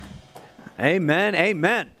Amen,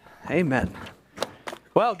 amen, amen.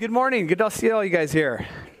 Well, good morning. Good to see all you guys here.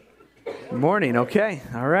 Good morning, okay,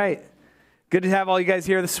 all right. Good to have all you guys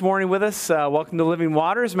here this morning with us. Welcome to Living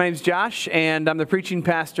Waters. My name's Josh, and I'm the preaching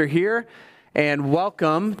pastor here. And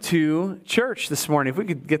welcome to church this morning. If we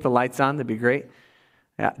could get the lights on, that'd be great.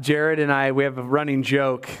 Yeah, Jared and I, we have a running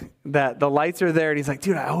joke that the lights are there, and he's like,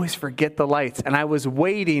 dude, I always forget the lights. And I was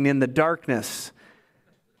waiting in the darkness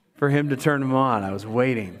for him to turn them on. I was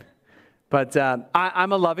waiting. But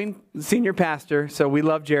I'm a loving senior pastor, so we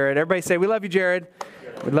love Jared. Everybody say, we love you, Jared.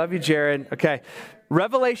 We love you, Jared. Okay.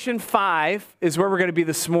 Revelation 5 is where we're going to be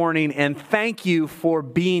this morning, and thank you for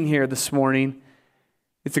being here this morning.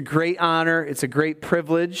 It's a great honor. It's a great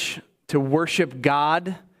privilege to worship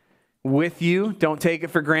God with you. Don't take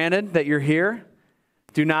it for granted that you're here.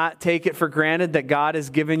 Do not take it for granted that God has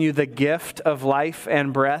given you the gift of life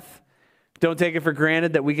and breath. Don't take it for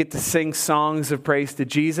granted that we get to sing songs of praise to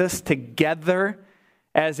Jesus together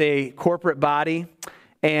as a corporate body.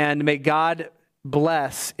 And may God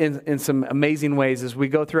bless in some amazing ways as we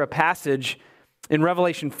go through a passage in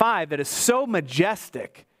Revelation 5 that is so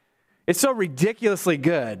majestic. It's so ridiculously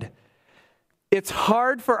good. It's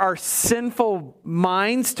hard for our sinful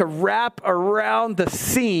minds to wrap around the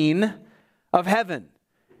scene of heaven.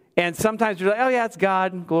 And sometimes we're like, oh yeah, it's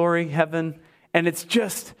God, glory, heaven. And it's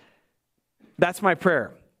just... That's my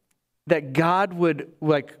prayer, that God would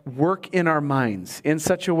work in our minds in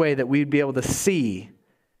such a way that we'd be able to see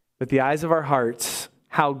with the eyes of our hearts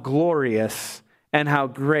how glorious and how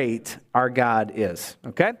great our God is,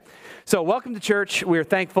 okay? So welcome to church. We're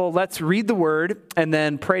thankful. Let's read the word and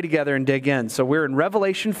then pray together and dig in. So we're in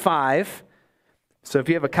Revelation 5. So if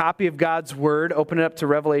you have a copy of God's word, open it up to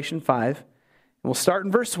Revelation 5. And we'll start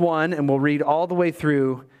in verse 1 and we'll read all the way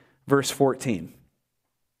through verse 14.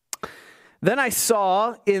 Then I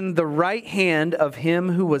saw in the right hand of him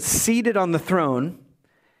who was seated on the throne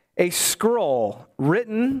a scroll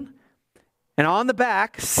written and on the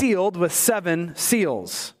back sealed with 7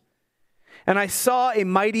 seals. And I saw a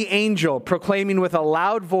mighty angel proclaiming with a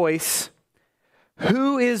loud voice,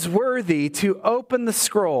 "Who is worthy to open the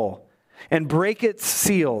scroll and break its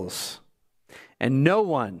seals?" And no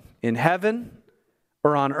one in heaven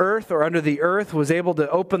or on earth or under the earth was able to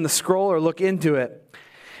open the scroll or look into it.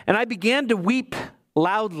 And I began to weep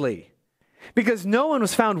loudly, because no one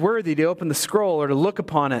was found worthy to open the scroll or to look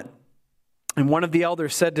upon it. And one of the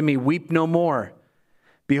elders said to me, "Weep no more.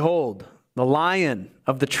 Behold, the Lion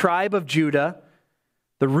of the tribe of Judah,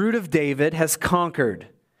 the Root of David, has conquered,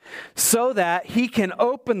 so that he can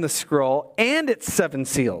open the scroll and its 7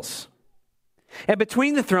 seals." And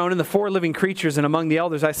between the throne and the 4 living creatures and among the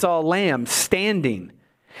elders, I saw a lamb standing,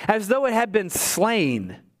 as though it had been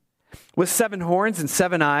slain, with 7 horns and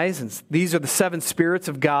 7 eyes, and these are the 7 spirits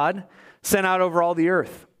of God sent out over all the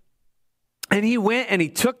earth. And he went and he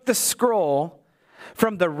took the scroll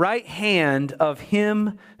from the right hand of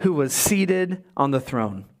him who was seated on the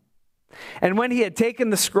throne. And when he had taken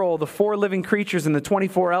the scroll, the 4 living creatures and the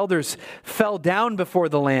 24 elders fell down before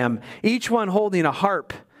the Lamb, each one holding a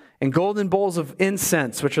harp and golden bowls of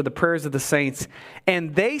incense, which are the prayers of the saints.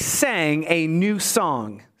 And they sang a new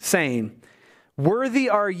song, saying, "Worthy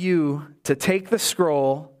are you to take the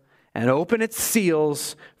scroll and open its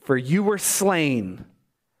seals, for you were slain.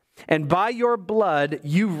 And by your blood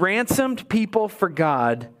you ransomed people for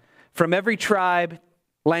God from every tribe,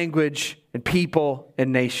 language, and people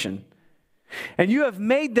and nation. And you have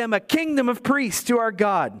made them a kingdom of priests to our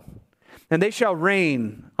God, and they shall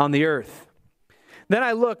reign on the earth." Then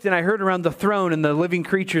I looked and I heard around the throne and the living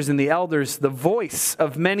creatures and the elders the voice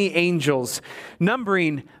of many angels,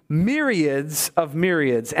 numbering myriads of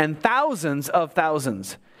myriads and thousands of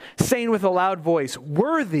thousands, saying with a loud voice,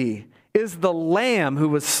 "Worthy is the Lamb who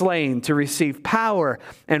was slain to receive power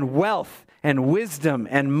and wealth and wisdom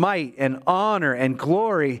and might and honor and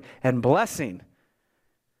glory and blessing."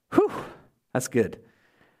 Whew, that's good.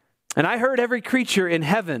 And I heard every creature in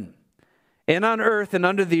heaven and on earth and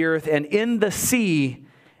under the earth and in the sea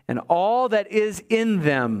and all that is in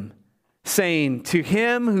them, saying, "To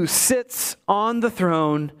him who sits on the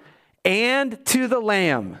throne and to the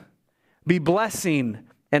Lamb be blessing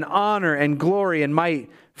and honor and glory and might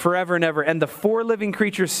forever and ever." And the 4 living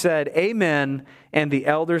creatures said, "Amen," and the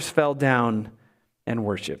elders fell down and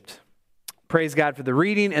worshiped. Praise God for the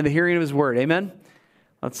reading and the hearing of his word. Amen.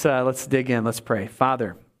 Let's dig in. Let's pray.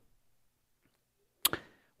 Father,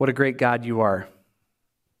 what a great God you are.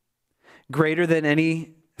 Greater than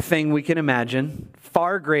anything we can imagine,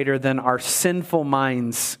 far greater than our sinful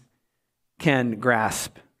minds can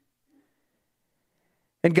grasp.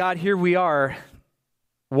 And God, here we are,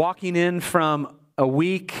 walking in from a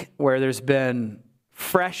week where there's been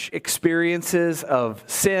fresh experiences of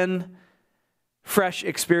sin, fresh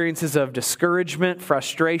experiences of discouragement,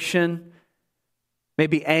 frustration,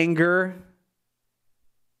 maybe anger.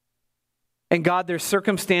 And God, there's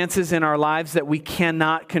circumstances in our lives that we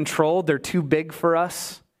cannot control. They're too big for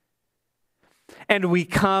us. And we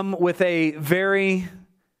come with a very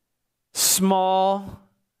small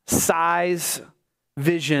size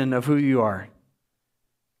vision of who you are.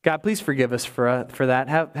 God, please forgive us for that.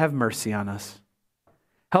 Have mercy on us.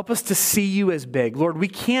 Help us to see you as big. Lord, we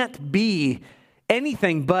can't be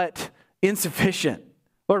anything but insufficient.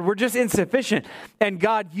 Lord, we're just insufficient. And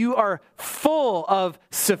God, you are full of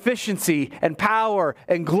sufficiency and power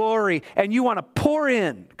and glory, and you want to pour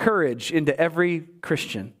in courage into every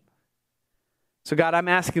Christian. So God, I'm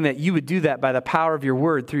asking that you would do that by the power of your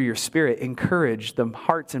word through your Spirit. Encourage the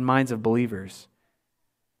hearts and minds of believers.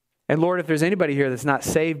 And Lord, if there's anybody here that's not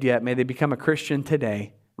saved yet, may they become a Christian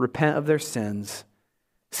today, repent of their sins,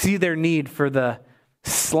 see their need for the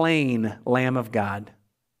slain Lamb of God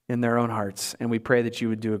in their own hearts. And we pray that you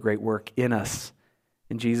would do a great work in us.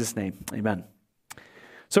 In Jesus' name, amen.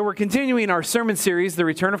 So we're continuing our sermon series, The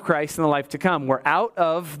Return of Christ and the Life to Come. We're out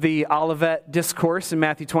of the Olivet Discourse in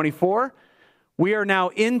Matthew 24. We are now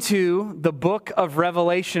into the book of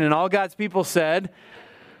Revelation. And all God's people said,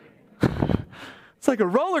 it's like a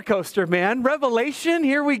roller coaster, man. Revelation,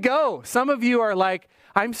 here we go. Some of you are like,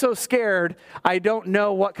 I'm so scared. I don't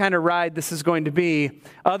know what kind of ride this is going to be.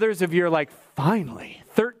 Others of you are like, finally,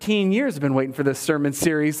 13 years I've been waiting for this sermon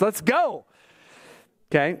series. Let's go.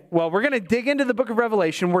 Okay, well, we're going to dig into the book of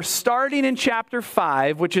Revelation. We're starting in chapter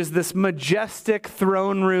 5, which is this majestic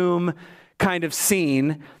throne room kind of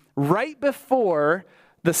scene right before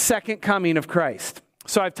the second coming of Christ.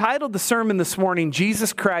 So I've titled the sermon this morning,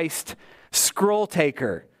 Jesus Christ, Scroll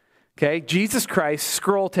Taker. Okay, Jesus Christ,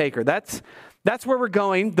 Scroll Taker. That's where we're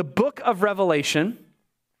going. The book of Revelation,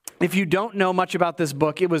 if you don't know much about this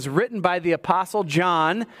book, it was written by the Apostle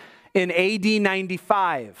John in AD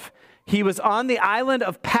 95. He was on the island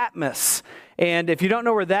of Patmos. And if you don't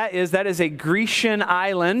know where that is a Grecian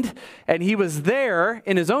island. And he was there,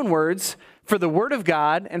 in his own words, for the word of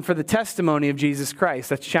God and for the testimony of Jesus Christ.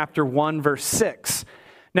 That's chapter 1, verse 6.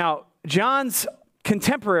 Now, John's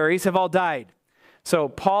contemporaries have all died. So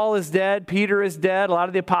Paul is dead, Peter is dead, a lot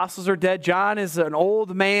of the apostles are dead. John is an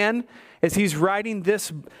old man as he's writing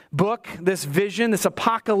this book, this vision, this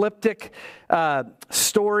apocalyptic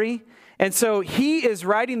story. And so he is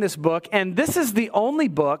writing this book, and this is the only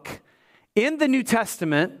book in the New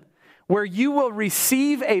Testament where you will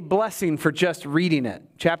receive a blessing for just reading it.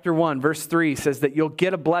 Chapter 1, verse 3 says that you'll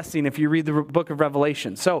get a blessing if you read the book of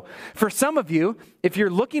Revelation. So for some of you, if you're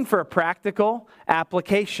looking for a practical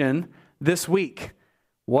application this week,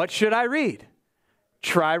 what should I read?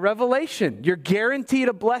 Try Revelation. You're guaranteed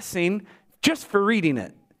a blessing just for reading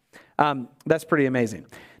it. That's pretty amazing.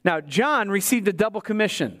 Now, John received a double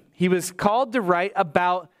commission. He was called to write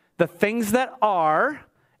about the things that are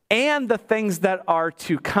and the things that are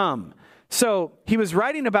to come. So he was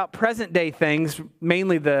writing about present day things,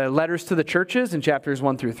 mainly the letters to the churches in chapters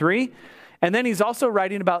 1 through 3. And then he's also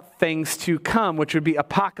writing about things to come, which would be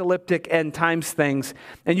apocalyptic end times things.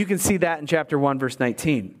 And you can see that in chapter 1, verse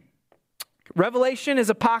 19. Revelation is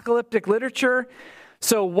apocalyptic literature.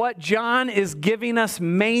 So what John is giving us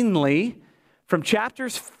mainly from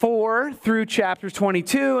chapters 4 through chapter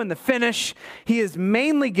 22 and the finish, he is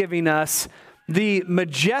mainly giving us the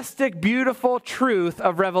majestic, beautiful truth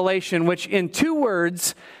of Revelation, which in 2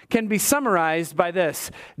 words can be summarized by this: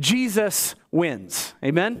 Jesus wins.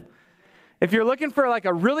 Amen? If you're looking for like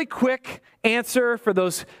a really quick answer for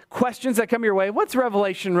those questions that come your way, what's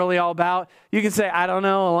Revelation really all about? You can say, I don't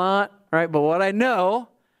know a lot, right? But what I know,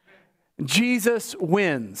 Jesus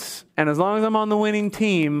wins. And as long as I'm on the winning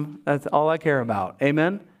team, that's all I care about.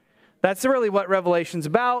 Amen? That's really what Revelation's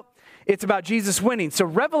about. It's about Jesus winning. So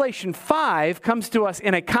Revelation 5 comes to us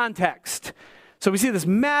in a context. So we see this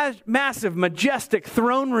massive, majestic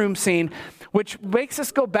throne room scene, which makes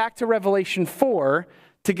us go back to Revelation 4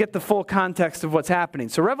 to get the full context of what's happening.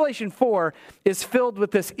 So Revelation 4 is filled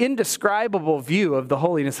with this indescribable view of the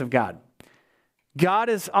holiness of God. God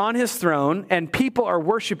is on his throne, and people are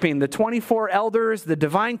worshiping the 24 elders, the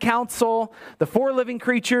divine council, the 4 living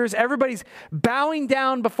creatures. Everybody's bowing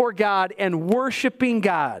down before God and worshiping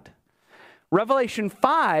God. Revelation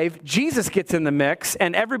 5, Jesus gets in the mix,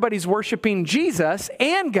 and everybody's worshiping Jesus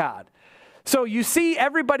and God. So you see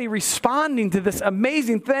everybody responding to this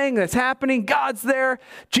amazing thing that's happening. God's there.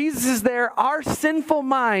 Jesus is there. Our sinful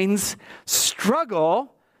minds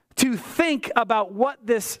struggle to think about what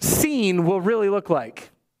this scene will really look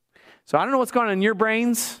like. So I don't know what's going on in your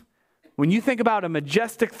brains. When you think about a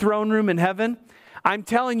majestic throne room in heaven, I'm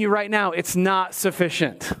telling you right now, it's not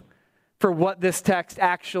sufficient for what this text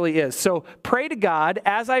actually is. So pray to God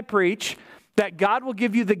as I preach that God will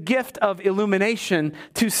give you the gift of illumination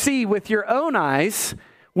to see with your own eyes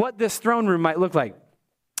what this throne room might look like.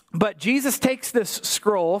 But Jesus takes this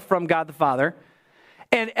scroll from God the Father,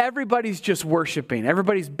 and everybody's just worshiping.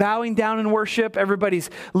 Everybody's bowing down in worship. Everybody's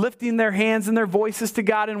lifting their hands and their voices to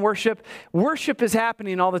God in worship. Worship is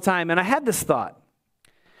happening all the time. And I had this thought.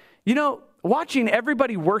 You know, watching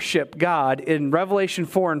everybody worship God in Revelation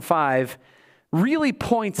 4 and 5 really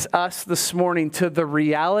points us this morning to the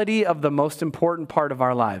reality of the most important part of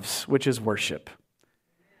our lives, which is worship.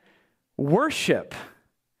 Worship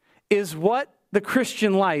is what the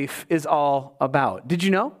Christian life is all about. Did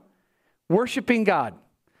you know? Worshiping God.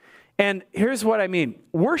 And here's what I mean.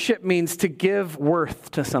 Worship means to give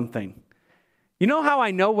worth to something. You know how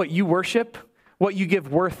I know what you worship? What you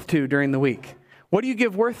give worth to during the week. What do you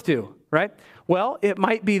give worth to, right? Well, it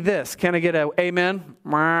might be this. Can I get an amen?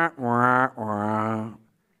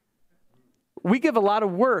 We give a lot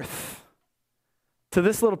of worth to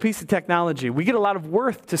this little piece of technology. We get a lot of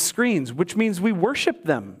worth to screens, which means we worship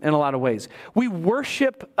them in a lot of ways. We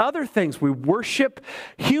worship other things. We worship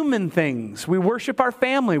human things. We worship our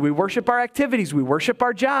family. We worship our activities. We worship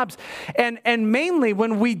our jobs. And mainly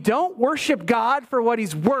when we don't worship God for what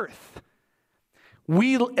he's worth,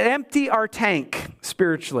 we empty our tank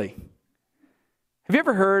spiritually. Have you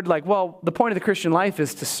ever heard, the point of the Christian life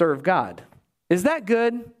is to serve God? Is that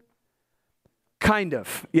good? Kind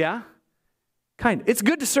of, yeah? Kind of. It's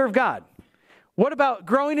good to serve God. What about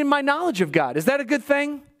growing in my knowledge of God? Is that a good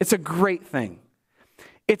thing? It's a great thing.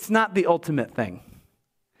 It's not the ultimate thing.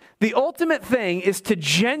 The ultimate thing is to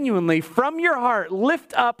genuinely, from your heart,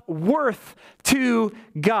 lift up worth to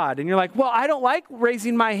God. And you're like, well, I don't like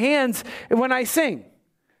raising my hands when I sing.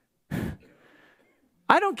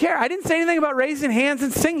 I don't care. I didn't say anything about raising hands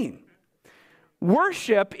and singing.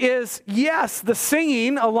 Worship is, yes, the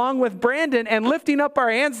singing along with Brandon and lifting up our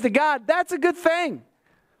hands to God. That's a good thing.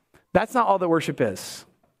 That's not all that worship is.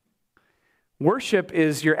 Worship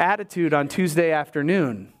is your attitude on Tuesday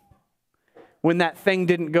afternoon when that thing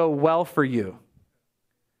didn't go well for you.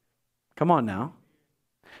 Come on now.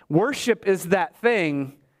 Worship is that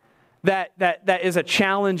thing that is a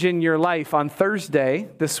challenge in your life on Thursday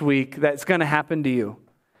this week that's going to happen to you.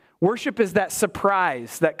 Worship is that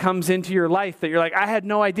surprise that comes into your life that you're like, I had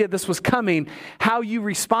no idea this was coming. How you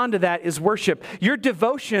respond to that is worship. Your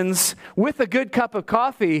devotions with a good cup of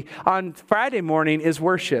coffee on Friday morning is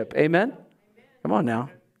worship. Amen? Come on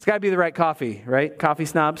now. It's got to be the right coffee, right? Coffee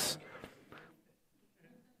snobs.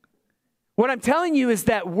 What I'm telling you is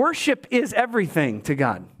that worship is everything to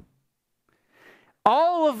God.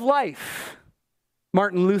 All of life,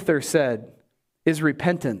 Martin Luther said, is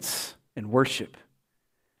repentance and worship.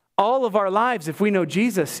 All of our lives, if we know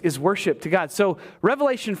Jesus, is worship to God. So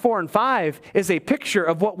Revelation 4 and 5 is a picture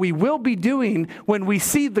of what we will be doing when we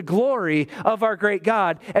see the glory of our great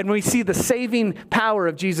God and we see the saving power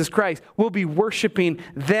of Jesus Christ. We'll be worshiping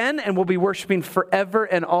then, and we'll be worshiping forever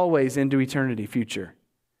and always into eternity future.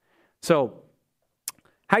 So,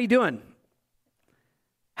 how you doing?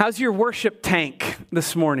 How's your worship tank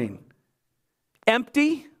this morning?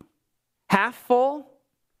 Empty? Half full?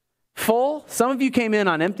 Full? Some of you came in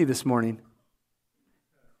on empty this morning.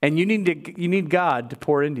 And you need God to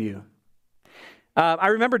pour into you. I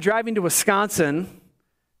remember driving to Wisconsin,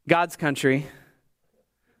 God's country.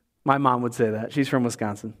 My mom would say that. She's from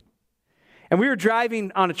Wisconsin. And we were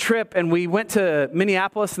driving on a trip, and we went to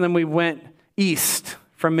Minneapolis, and then we went east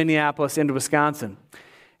from Minneapolis into Wisconsin.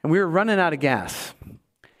 And we were running out of gas.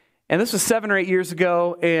 And this was 7 or 8 years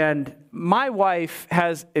ago, and my wife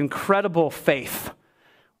has incredible faith.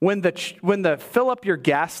 When the fill up your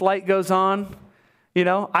gas light goes on,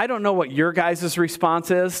 I don't know what your guys' response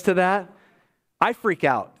is to that. I freak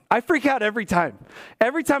out. I freak out every time.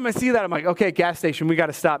 Every time I see that, I'm like, okay, gas station, we got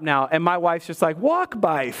to stop now. And my wife's just like, walk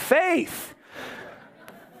by faith.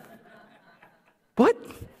 What?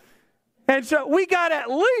 And so we got at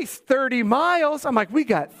least 30 miles. I'm like, we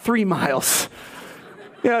got 3 miles.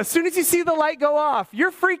 As soon as you see the light go off,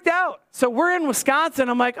 you're freaked out. So we're in Wisconsin.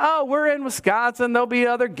 I'm like, oh, we're in Wisconsin. There'll be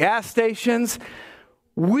other gas stations.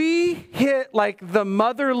 We hit the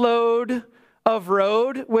mother lode of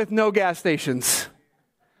road with no gas stations.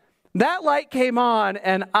 That light came on,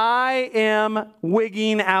 and I am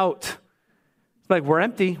wigging out. It's like, we're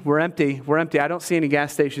empty. I don't see any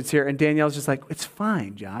gas stations here. And Danielle's just like, it's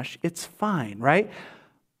fine, Josh. It's fine, right?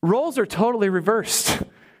 Roles are totally reversed.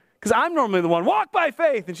 Because I'm normally the one, walk by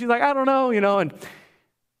faith. And she's like, I don't know, And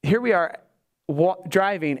here we are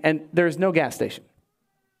driving, and there's no gas station.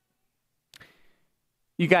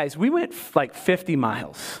 You guys, we went like 50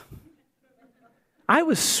 miles. I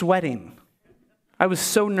was sweating. I was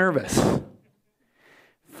so nervous.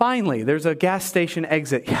 Finally, there's a gas station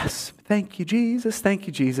exit. Yes, thank you, Jesus. Thank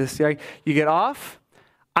you, Jesus. You get off.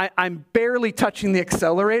 I'm barely touching the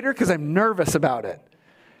accelerator because I'm nervous about it.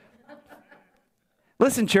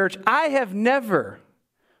 Listen, church, I have never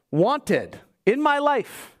wanted in my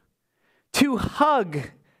life to hug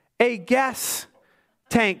a gas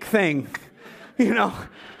tank thing,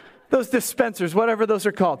 those dispensers, whatever those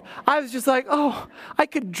are called. I was just like, oh, I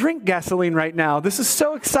could drink gasoline right now. This is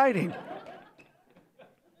so exciting.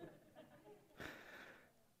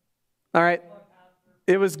 All right,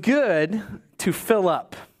 it was good to fill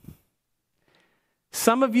up.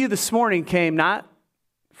 Some of you this morning came not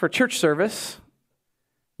for church service.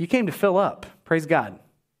 You came to fill up. Praise God.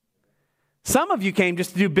 Some of you came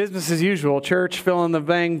just to do business as usual. Church, fill in the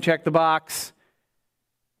thing, check the box.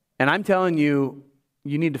 And I'm telling you,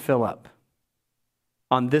 you need to fill up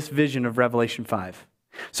on this vision of Revelation 5.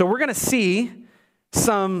 So we're going to see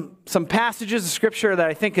some passages of Scripture that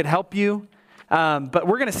I think could help you. But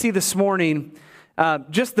we're going to see this morning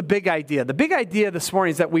just the big idea. The big idea this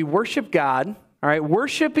morning is that we worship God. All right,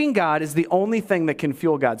 worshiping God is the only thing that can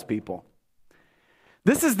fuel God's people.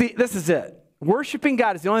 This is it. Worshiping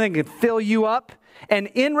God is the only thing that can fill you up. And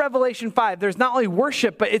in Revelation 5, there's not only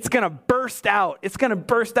worship, but it's going to burst out. It's going to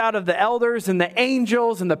burst out of the elders and the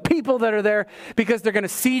angels and the people that are there because they're going to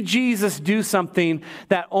see Jesus do something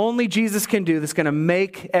that only Jesus can do that's going to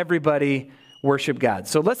make everybody worship God.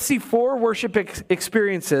 So let's see 4 worship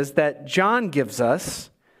experiences that John gives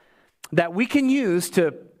us that we can use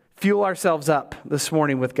to fuel ourselves up this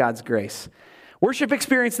morning with God's grace. Worship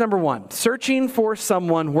experience number 1, searching for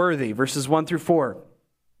someone worthy, verses 1 through 4.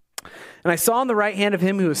 And I saw on the right hand of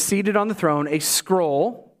him who was seated on the throne a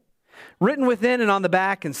scroll written within and on the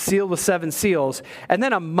back and sealed with 7 seals. And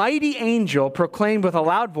then a mighty angel proclaimed with a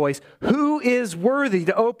loud voice, "Who is worthy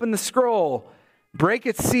to open the scroll, break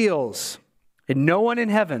its seals?" And no one in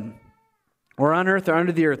heaven or on earth or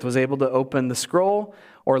under the earth was able to open the scroll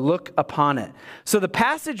or look upon it. So the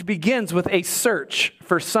passage begins with a search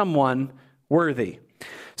for someone worthy.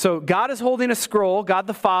 So God is holding a scroll, God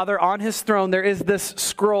the Father on his throne. There is this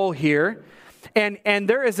scroll here. And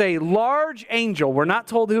there is a large angel. We're not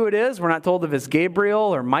told who it is. We're not told if it's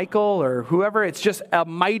Gabriel or Michael or whoever. It's just a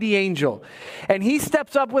mighty angel. And he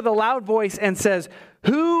steps up with a loud voice and says,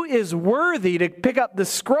 "Who is worthy to pick up the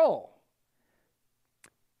scroll?"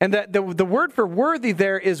 And the word for worthy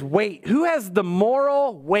there is weight. Who has the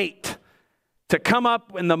moral weight to come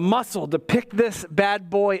up and the muscle to pick this bad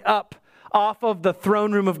boy up off of the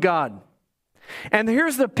throne room of God? And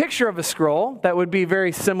here's the picture of a scroll that would be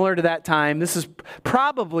very similar to that time. This is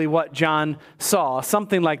probably what John saw,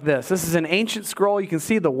 something like this. This is an ancient scroll. You can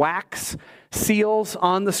see the wax seals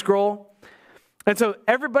on the scroll. And so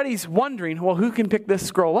everybody's wondering, well, who can pick this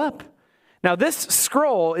scroll up? Now, this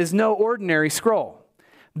scroll is no ordinary scroll.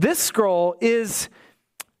 This scroll is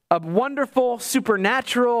a wonderful,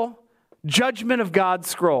 supernatural judgment of God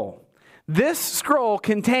scroll. This scroll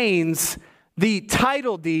contains the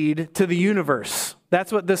title deed to the universe.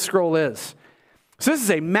 That's what this scroll is. So this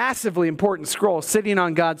is a massively important scroll sitting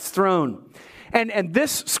on God's throne. And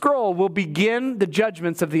this scroll will begin the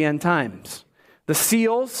judgments of the end times. The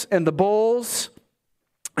seals and the bowls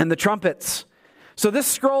and the trumpets. So this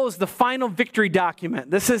scroll is the final victory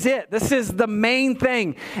document. This is it. This is the main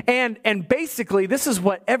thing. And basically, this is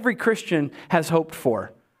what every Christian has hoped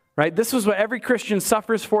for, right? This is what every Christian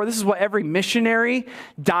suffers for. This is what every missionary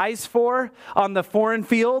dies for on the foreign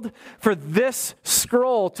field, for this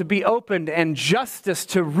scroll to be opened and justice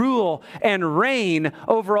to rule and reign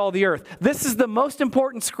over all the earth. This is the most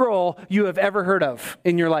important scroll you have ever heard of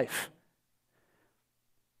in your life.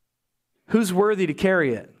 Who's worthy to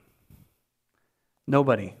carry it?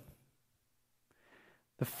 Nobody.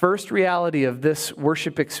 The first reality of this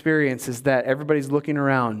worship experience is that everybody's looking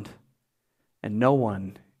around and no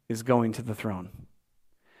one is going to the throne.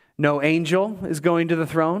 No angel is going to the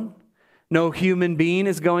throne. No human being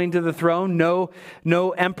is going to the throne.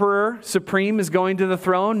 No emperor supreme is going to the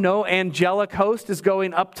throne. No angelic host is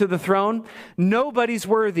going up to the throne. Nobody's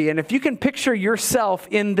worthy. And if you can picture yourself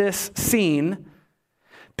in this scene,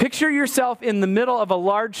 picture yourself in the middle of a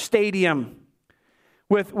large stadium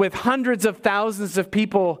with hundreds of thousands of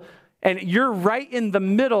people, and you're right in the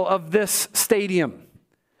middle of this stadium.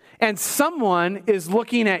 And someone is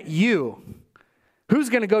looking at you. Who's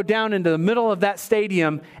going to go down into the middle of that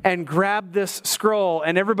stadium and grab this scroll?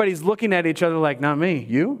 And everybody's looking at each other like, not me.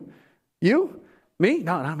 You? You? Me?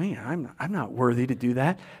 No, not me. I'm not worthy to do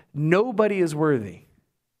that. Nobody is worthy.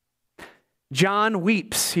 John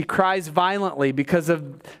weeps. He cries violently because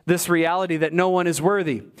of this reality that no one is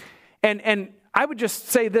worthy. And I would just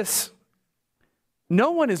say this.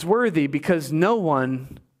 No one is worthy because no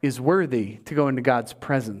one is worthy to go into God's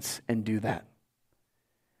presence and do that.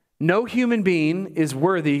 No human being is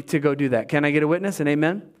worthy to go do that. Can I get a witness and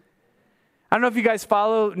amen? I don't know if you guys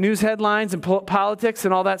follow news headlines and politics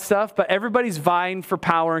and all that stuff, but everybody's vying for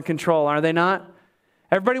power and control, are they not?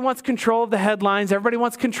 Everybody wants control of the headlines. Everybody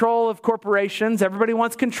wants control of corporations. Everybody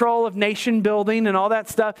wants control of nation building and all that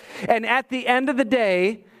stuff. And at the end of the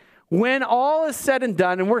day, when all is said and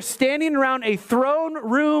done and we're standing around a throne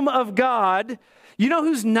room of God, you know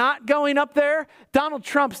who's not going up there? Donald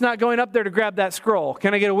Trump's not going up there to grab that scroll.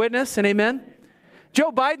 Can I get a witness and amen?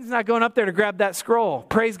 Joe Biden's not going up there to grab that scroll.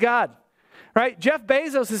 Praise God. Right? Jeff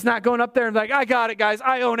Bezos is not going up there and like, I got it, guys.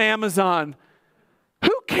 I own Amazon.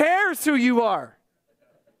 Who cares who you are?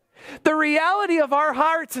 The reality of our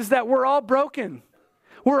hearts is that we're all broken.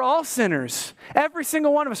 We're all sinners. Every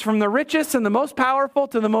single one of us, from the richest and the most powerful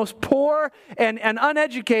to the most poor and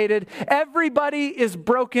uneducated, everybody is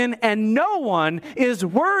broken and no one is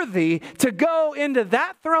worthy to go into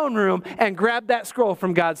that throne room and grab that scroll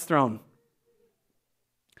from God's throne.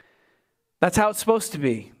 That's how it's supposed to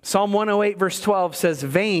be. Psalm 108 verse 12 says,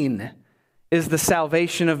 "Vain is the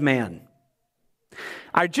salvation of man."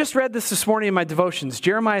 I just read this morning in my devotions,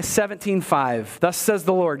 Jeremiah 17:5. Thus says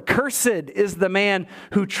the Lord, "Cursed is the man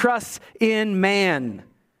who trusts in man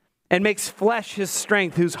and makes flesh his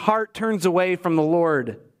strength, whose heart turns away from the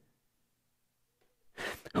Lord."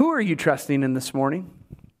 Who are you trusting in this morning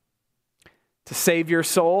to save your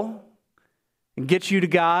soul and get you to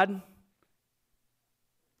God?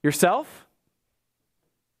 Yourself?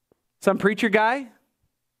 Some preacher guy?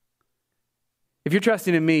 If you're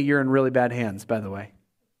trusting in me, you're in really bad hands, by the way.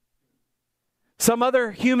 Some other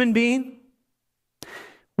human being?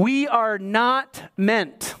 We are not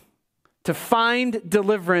meant to find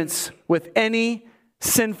deliverance with any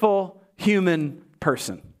sinful human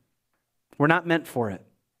person. We're not meant for it.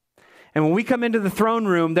 And when we come into the throne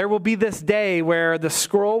room, there will be this day where the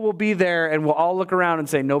scroll will be there and we'll all look around and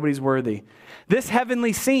say, nobody's worthy. This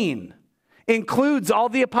heavenly scene includes all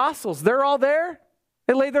the apostles. They're all there.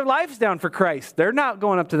 They lay their lives down for Christ. They're not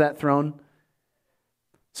going up to that throne.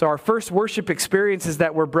 So our first worship experience is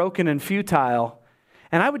that we're broken and futile.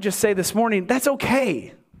 And I would just say this morning, that's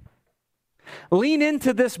okay. Lean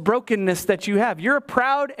into this brokenness that you have. You're a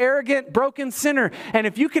proud, arrogant, broken sinner. And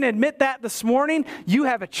if you can admit that this morning, you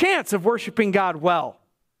have a chance of worshiping God well.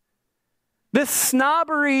 This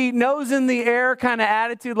snobbery, nose in the air kind of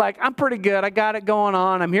attitude, like, I'm pretty good, I got it going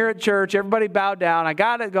on, I'm here at church, everybody bow down, I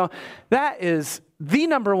got it going. That is the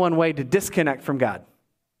number one way to disconnect from God.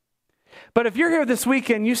 But if you're here this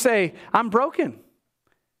weekend, you say, I'm broken.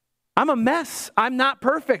 I'm a mess. I'm not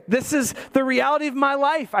perfect. This is the reality of my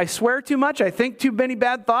life. I swear too much. I think too many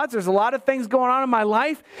bad thoughts. There's a lot of things going on in my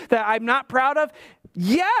life that I'm not proud of.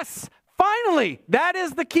 Yes, finally, that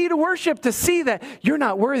is the key to worship, to see that you're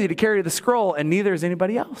not worthy to carry the scroll and neither is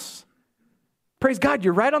anybody else. Praise God,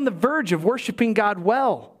 you're right on the verge of worshiping God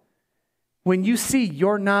well when you see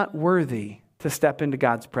you're not worthy to step into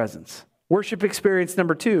God's presence. Worship experience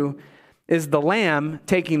number 2 is the Lamb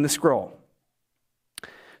taking the scroll.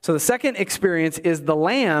 So the second experience is the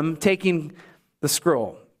Lamb taking the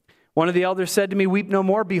scroll. One of the elders said to me, "Weep no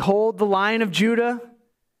more. Behold, the Lion of Judah,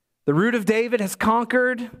 the Root of David, has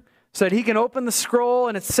conquered so that he can open the scroll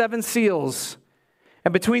and its 7 seals.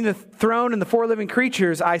 And between the throne and the 4 living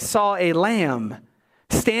creatures, I saw a lamb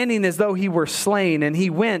standing as though he were slain. And he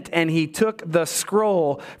went and he took the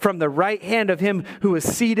scroll from the right hand of him who was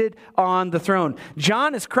seated on the throne."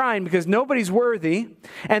 John is crying because nobody's worthy.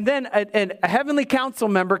 And then a heavenly council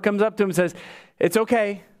member comes up to him and says, it's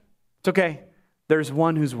okay. It's okay. There's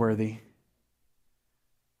one who's worthy.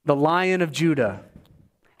 The Lion of Judah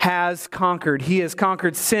has conquered. He has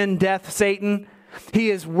conquered sin, death, Satan. He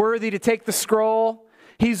is worthy to take the scroll.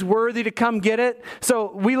 He's worthy to come get it.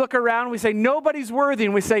 So we look around and we say, nobody's worthy.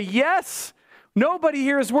 And we say, yes, nobody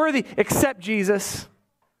here is worthy except Jesus.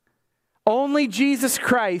 Only Jesus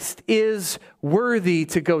Christ is worthy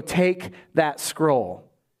to go take that scroll.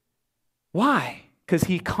 Why? Because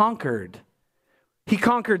he conquered. He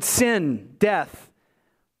conquered sin, death,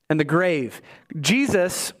 and the grave.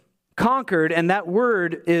 Jesus conquered, and that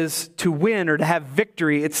word is to win or to have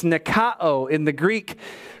victory. It's nikao in the Greek,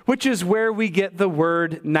 which is where we get the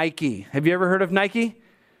word Nike. Have you ever heard of Nike?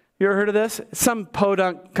 You ever heard of this? Some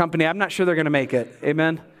podunk company. I'm not sure they're going to make it.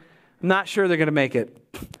 Amen? I'm not sure they're going to make it.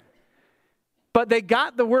 But they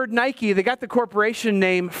got the word Nike, they got the corporation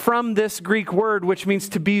name from this Greek word, which means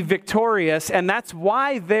to be victorious. And that's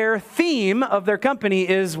why their theme of their company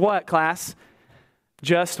is what, class?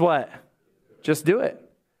 Just what? Just do it.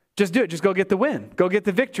 Just do it. Just go get the win. Go get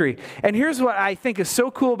the victory. And here's what I think is so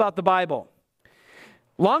cool about the Bible.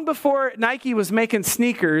 Long before Nike was making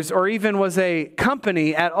sneakers or even was a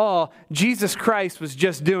company at all, Jesus Christ was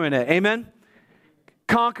just doing it. Amen?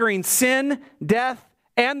 Conquering sin, death,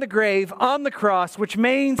 and the grave on the cross, which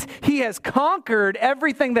means he has conquered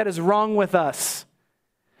everything that is wrong with us.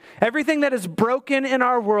 Everything that is broken in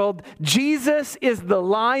our world. Jesus is the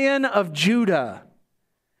Lion of Judah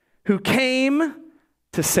who came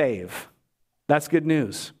to save. That's good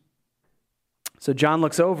news. So John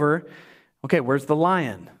looks over. Okay, where's the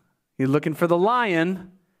lion? He's looking for the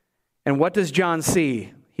lion. And what does John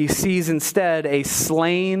see? He sees instead a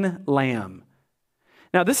slain lamb.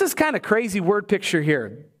 Now, this is kind of crazy word picture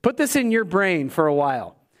here. Put this in your brain for a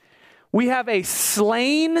while. We have a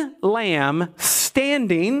slain lamb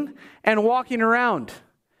standing and walking around.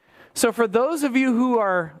 So for those of you who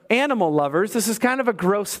are animal lovers, this is kind of a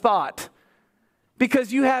gross thought.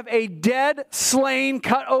 Because you have a dead, slain,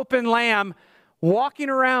 cut open lamb walking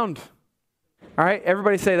around. All right,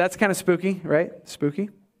 everybody say that's kind of spooky, right? Spooky.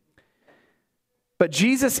 But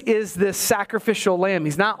Jesus is this sacrificial lamb.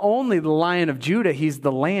 He's not only the Lion of Judah, he's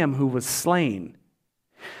the lamb who was slain.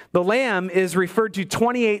 The lamb is referred to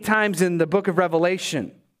 28 times in the book of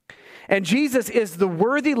Revelation. And Jesus is the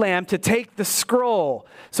worthy lamb to take the scroll.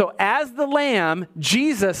 So as the lamb,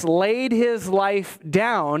 Jesus laid his life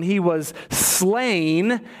down. He was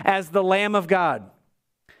slain as the Lamb of God.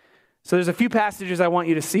 So there's a few passages I want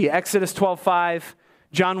you to see. Exodus 12:5.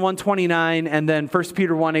 John 1:29, and then 1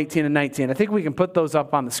 Peter 1:18 and 19. I think we can put those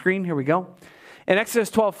up on the screen. Here we go. In Exodus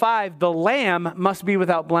 12:5, the lamb must be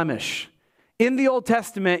without blemish. In the Old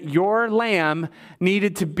Testament, your lamb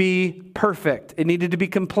needed to be perfect. It needed to be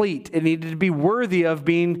complete. It needed to be worthy of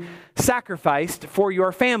being sacrificed for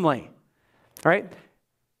your family. All right?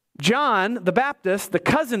 John the Baptist, the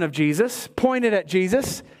cousin of Jesus, pointed at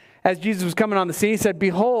Jesus as Jesus was coming on the scene. He said,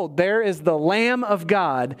 "Behold, there is the Lamb of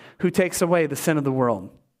God who takes away the sin of the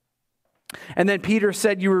world." And then Peter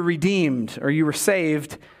said, "You were redeemed," or "you were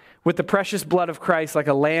saved with the precious blood of Christ, like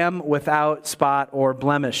a lamb without spot or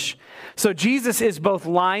blemish." So Jesus is both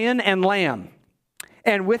lion and lamb.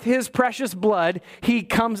 And with his precious blood, he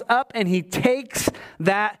comes up and he takes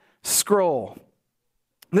that scroll.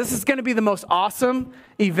 This is going to be the most awesome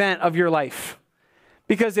event of your life.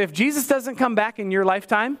 Because if Jesus doesn't come back in your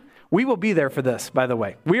lifetime, we will be there for this, by the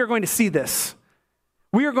way. We are going to see this.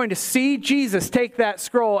 We are going to see Jesus take that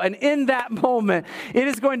scroll, and in that moment, it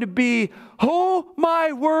is going to be, oh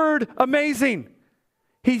my word, amazing.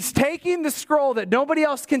 He's taking the scroll that nobody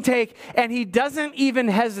else can take, and he doesn't even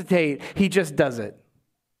hesitate. He just does it.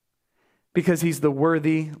 Because he's the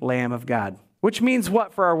worthy Lamb of God. Which means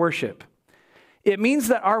what for our worship? It means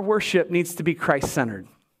that our worship needs to be Christ-centered.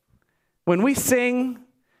 When we sing,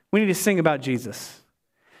 we need to sing about Jesus.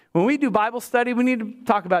 When we do Bible study, we need to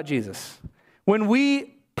talk about Jesus. When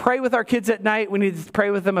we pray with our kids at night, we need to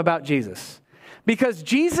pray with them about Jesus. Because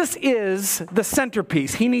Jesus is the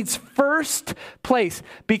centerpiece. He needs first place.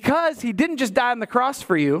 Because he didn't just die on the cross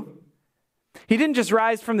for you. He didn't just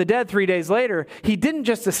rise from the dead 3 days later. He didn't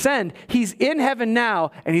just ascend. He's in heaven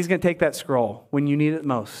now, and he's going to take that scroll when you need it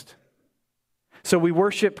most. So we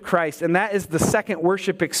worship Christ, and that is the second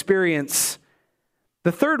worship experience.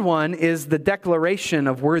 The third one is the declaration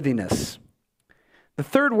of worthiness. The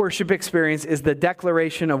third worship experience is the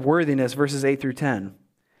declaration of worthiness, verses 8 through 10.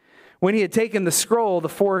 When he had taken the scroll, the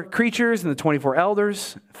 4 creatures and the 24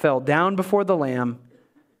 elders fell down before the Lamb,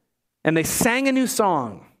 and they sang a new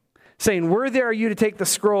song, saying, "Worthy are you to take the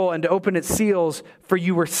scroll and to open its seals, for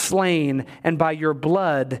you were slain, and by your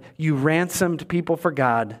blood you ransomed people for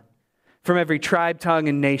God from every tribe, tongue,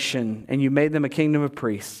 and nation, and you made them a kingdom of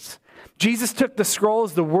priests." Jesus took the scroll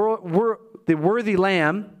as the worthy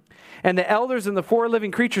lamb, and the elders and the 4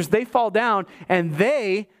 living creatures, they fall down, and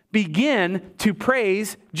they begin to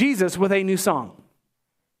praise Jesus with a new song.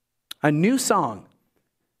 A new song.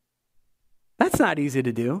 That's not easy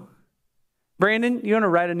to do. Brandon, you want to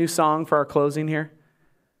write a new song for our closing here?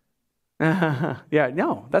 Yeah,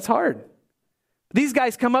 no, that's hard. These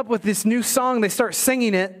guys come up with this new song. They start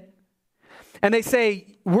singing it. And they say,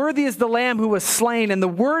 "Worthy is the Lamb who was slain." And the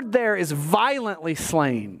word there is violently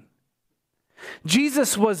slain.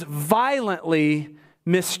 Jesus was violently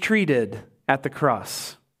mistreated at the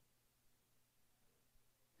cross.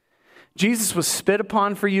 Jesus was spit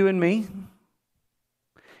upon for you and me.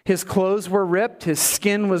 His clothes were ripped. His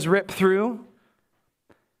skin was ripped through.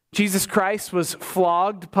 Jesus Christ was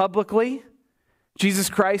flogged publicly. Jesus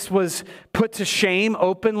Christ was put to shame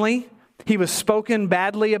openly. He was spoken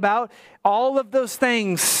badly about. All of those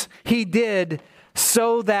things he did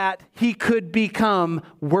so that he could become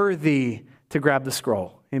worthy to grab the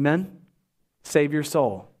scroll. Amen? Save your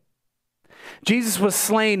soul. Jesus was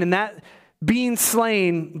slain, and that being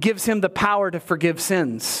slain gives him the power to forgive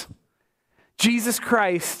sins. Jesus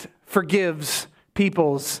Christ forgives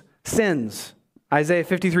people's sins. Isaiah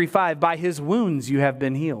 53:5, by his wounds you have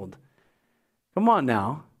been healed. Come on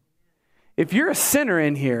now. If you're a sinner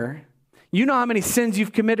in here, you know how many sins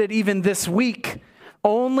you've committed even this week.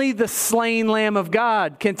 Only the slain Lamb of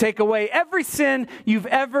God can take away every sin you've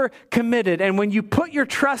ever committed. And when you put your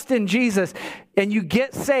trust in Jesus and you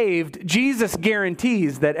get saved, Jesus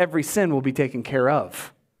guarantees that every sin will be taken care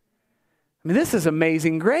of. I mean, this is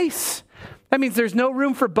amazing grace. That means there's no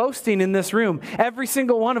room for boasting in this room. Every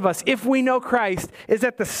single one of us, if we know Christ, is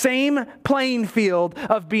at the same playing field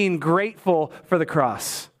of being grateful for the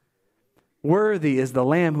cross. Worthy is the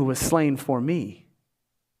Lamb who was slain for me.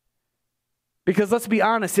 Because let's be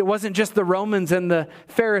honest, it wasn't just the Romans and the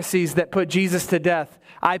Pharisees that put Jesus to death.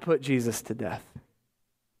 I put Jesus to death.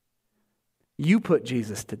 You put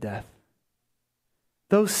Jesus to death.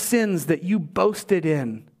 Those sins that you boasted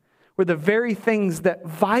in were the very things that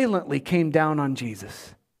violently came down on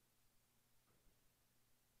Jesus.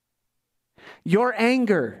 Your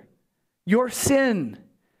anger, your sin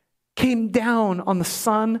came down on the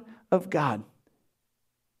Son of God.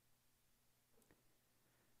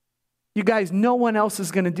 You guys, no one else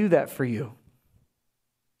is going to do that for you.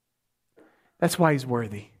 That's why he's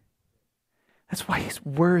worthy. That's why he's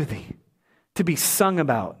worthy to be sung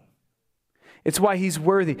about. It's why he's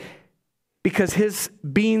worthy. Because his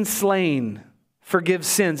being slain forgives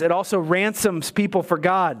sins. It also ransoms people for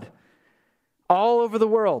God all over the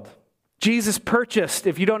world. Jesus purchased,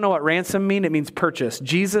 if you don't know what ransom means, it means purchase.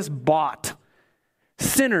 Jesus bought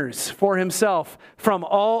sinners for himself from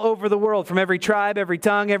all over the world, from every tribe, every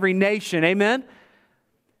tongue, every nation. Amen?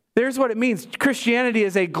 There's what it means. Christianity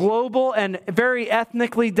is a global and very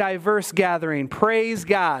ethnically diverse gathering. Praise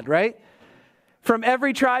God, right? From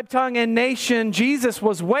every tribe, tongue, and nation, Jesus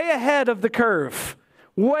was way ahead of the curve.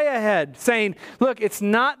 Way ahead, saying, look, it's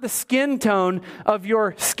not the skin tone of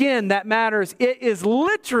your skin that matters. It is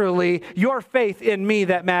literally your faith in me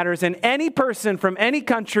that matters. And any person from any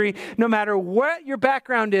country, no matter what your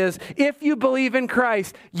background is, if you believe in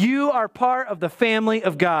Christ, you are part of the family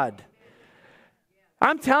of God.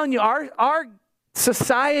 I'm telling you, our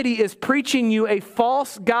society is preaching you a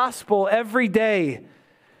false gospel every day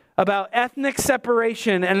about ethnic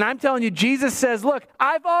separation. And I'm telling you, Jesus says, look,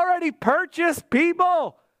 I've already purchased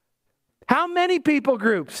people. How many people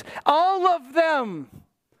groups? All of them.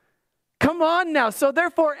 Come on now. So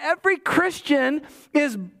therefore, every Christian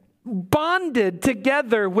is bonded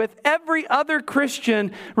together with every other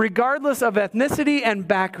Christian, regardless of ethnicity and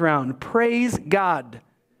background. Praise God.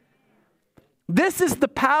 This is the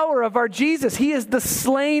power of our Jesus. He is the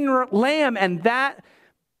slain Lamb, and that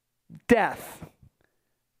death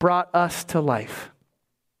brought us to life.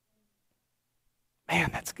 Man,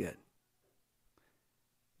 that's good.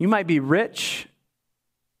 You might be rich.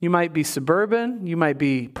 You might be suburban. You might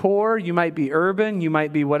be poor. You might be urban. You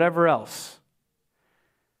might be whatever else.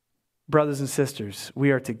 Brothers and sisters, we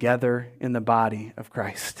are together in the body of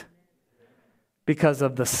Christ because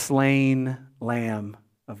of the slain Lamb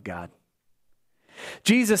of God.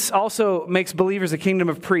 Jesus also makes believers a kingdom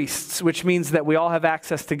of priests, which means that we all have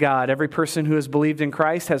access to God. Every person who has believed in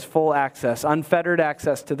Christ has full access, unfettered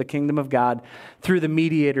access to the kingdom of God through the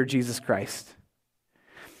mediator, Jesus Christ.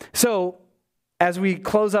 So, as we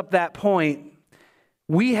close up that point,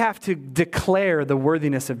 we have to declare the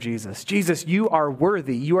worthiness of Jesus. Jesus, you are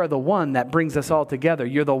worthy. You are the one that brings us all together.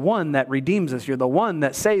 You're the one that redeems us. You're the one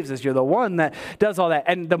that saves us. You're the one that does all that.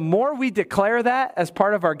 And the more we declare that as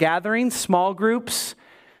part of our gatherings, small groups,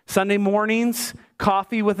 Sunday mornings,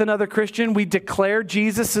 coffee with another Christian, we declare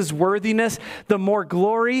Jesus' worthiness, the more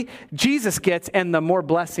glory Jesus gets and the more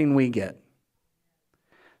blessing we get.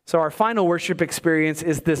 So our final worship experience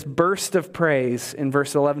is this burst of praise in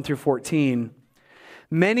verse 11 through 14.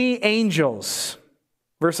 Many angels,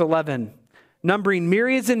 verse 11, numbering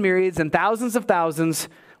myriads and myriads and thousands of thousands,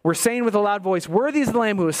 were saying with a loud voice, worthy is the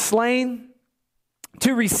Lamb who was slain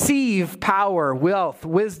to receive power, wealth,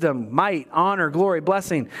 wisdom, might, honor, glory,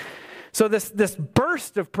 blessing. So this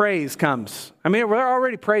burst of praise comes. I mean, we're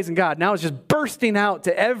already praising God. Now it's just bursting out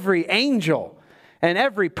to every angel and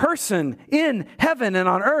every person in heaven and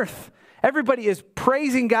on earth. Everybody is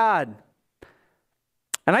praising God.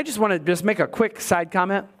 And I just want to make a quick side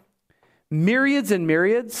comment. Myriads and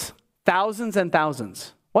myriads, thousands and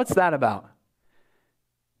thousands. What's that about?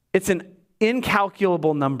 It's an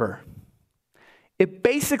incalculable number. It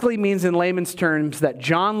basically means in layman's terms that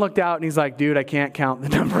John looked out and he's like, dude, I can't count the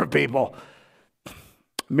number of people.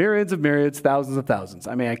 Myriads of myriads, thousands of thousands.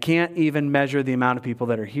 I mean, I can't even measure the amount of people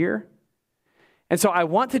that are here. And so I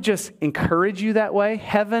want to just encourage you that way.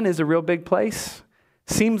 Heaven is a real big place.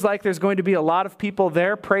 Seems like there's going to be a lot of people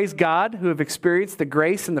there, praise God, who have experienced the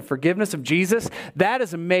grace and the forgiveness of Jesus. That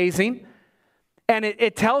is amazing. And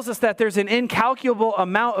it tells us that there's an incalculable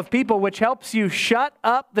amount of people, which helps you shut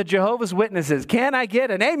up the Jehovah's Witnesses. Can I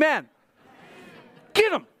get an amen?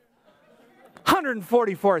 Get them.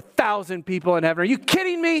 144,000 people in heaven. Are you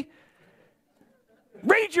kidding me?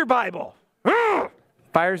 Read your Bible. Ugh.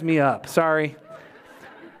 Fires me up. Sorry.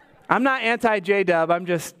 I'm not anti-J-Dub. I'm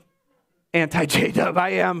just anti-J-Dub. I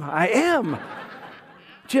am.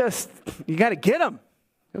 Just, you got to get them.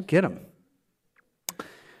 Go get them.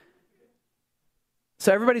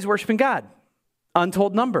 So everybody's worshiping God.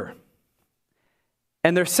 Untold number.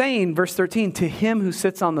 And they're saying, verse 13, to him who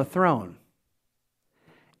sits on the throne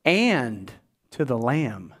and to the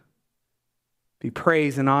Lamb be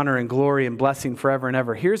praise and honor and glory and blessing forever and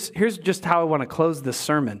ever. Here's just how I want to close this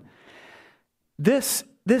sermon. This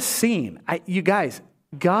scene, you guys,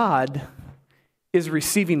 God is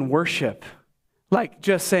receiving worship. Like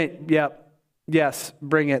just saying, yep, yes,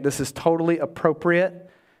 bring it. This is totally appropriate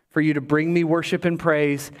for you to bring me worship and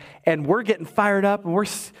praise. And we're getting fired up and we're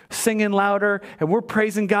singing louder and we're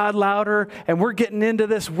praising God louder and we're getting into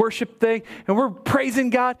this worship thing and we're praising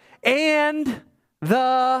God and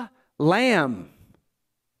the Lamb.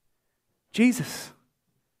 Jesus.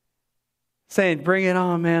 Saying, bring it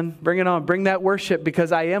on, man. Bring it on. Bring that worship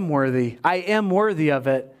because I am worthy. I am worthy of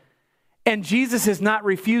it. And Jesus is not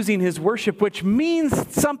refusing his worship, which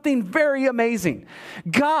means something very amazing.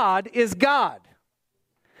 God is God.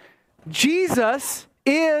 Jesus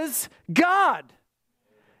is God.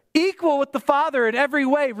 Equal with the Father in every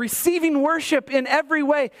way, receiving worship in every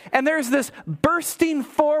way. And there's this bursting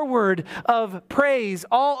forward of praise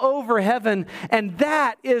all over heaven. And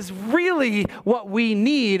that is really what we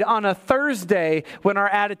need on a Thursday when our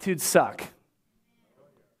attitudes suck.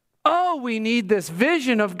 Oh, we need this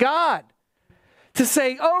vision of God. To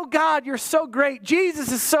say, oh God, you're so great.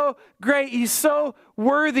 Jesus is so great. He's so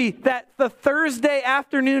worthy that the Thursday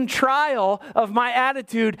afternoon trial of my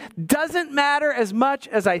attitude doesn't matter as much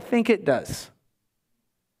as I think it does.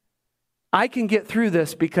 I can get through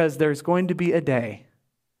this because there's going to be a day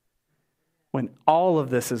when all of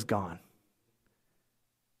this is gone.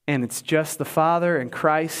 And it's just the Father and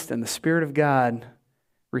Christ and the Spirit of God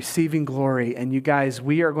receiving glory. And you guys,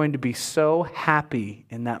 we are going to be so happy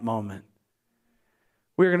in that moment.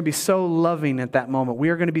 We are going to be so loving at that moment. We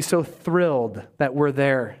are going to be so thrilled that we're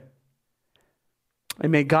there.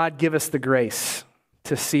 And may God give us the grace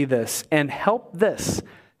to see this and help this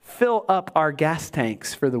fill up our gas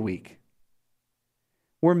tanks for the week.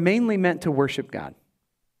 We're mainly meant to worship God.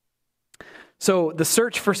 So the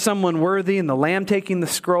search for someone worthy and the Lamb taking the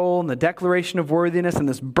scroll and the declaration of worthiness and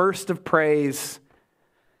this burst of praise,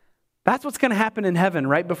 that's what's going to happen in heaven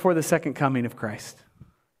right before the second coming of Christ.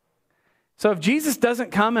 So if Jesus doesn't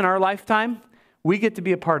come in our lifetime, we get to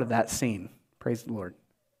be a part of that scene. Praise the Lord.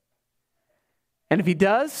 And if he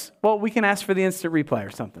does, well, we can ask for the instant replay or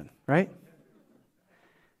something, right?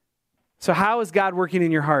 So how is God working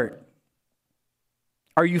in your heart?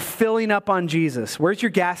 Are you filling up on Jesus? Where's your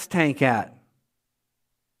gas tank at?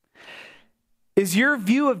 Is your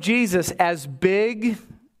view of Jesus as big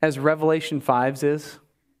as Revelation 5's is?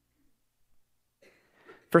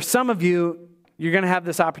 For some of you, you're going to have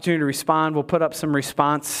this opportunity to respond. We'll put up some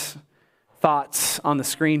response thoughts on the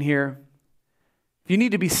screen here. If you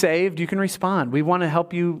need to be saved, you can respond. We want to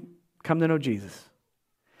help you come to know Jesus.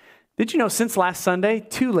 Did you know since last Sunday,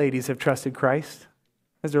 2 ladies have trusted Christ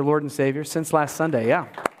as their Lord and Savior? Since last Sunday, yeah.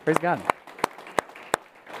 Praise God.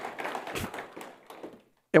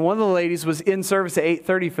 And one of the ladies was in service at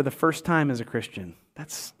 8:30 for the first time as a Christian.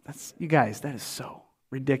 That's you guys, that is so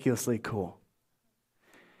ridiculously cool.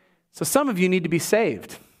 So some of you need to be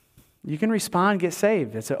saved. You can respond, get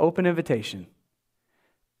saved. It's an open invitation.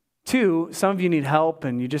 2, some of you need help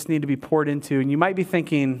and you just need to be poured into. And you might be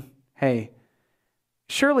thinking, hey,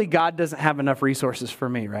 surely God doesn't have enough resources for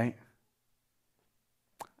me, right?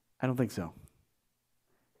 I don't think so.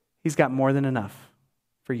 He's got more than enough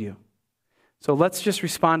for you. So let's just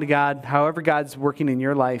respond to God. However God's working in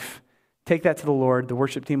your life, take that to the Lord. The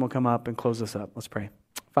worship team will come up and close us up. Let's pray.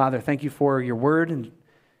 Father, thank you for your word and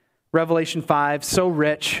Revelation 5, so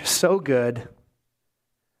rich, so good.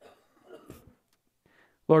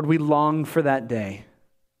 Lord, we long for that day.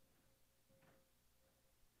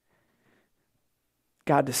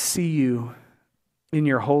 God, to see you in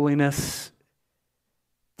your holiness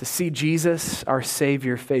to see Jesus, our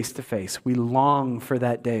Savior, face to face. We long for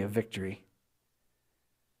that day of victory.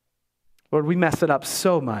 Lord, we mess it up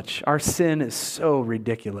so much. Our sin is so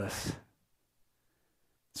ridiculous.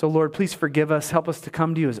 So Lord, please forgive us. Help us to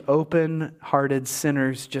come to you as open-hearted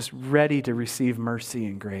sinners, just ready to receive mercy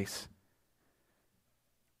and grace.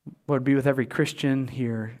 Lord, be with every Christian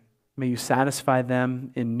here. May you satisfy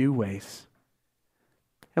them in new ways.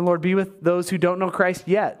 And Lord, be with those who don't know Christ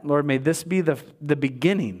yet. Lord, may this be the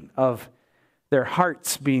beginning of their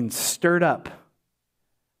hearts being stirred up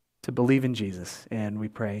to believe in Jesus. And we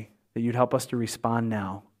pray that you'd help us to respond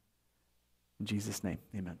now. In Jesus' name,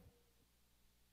 amen.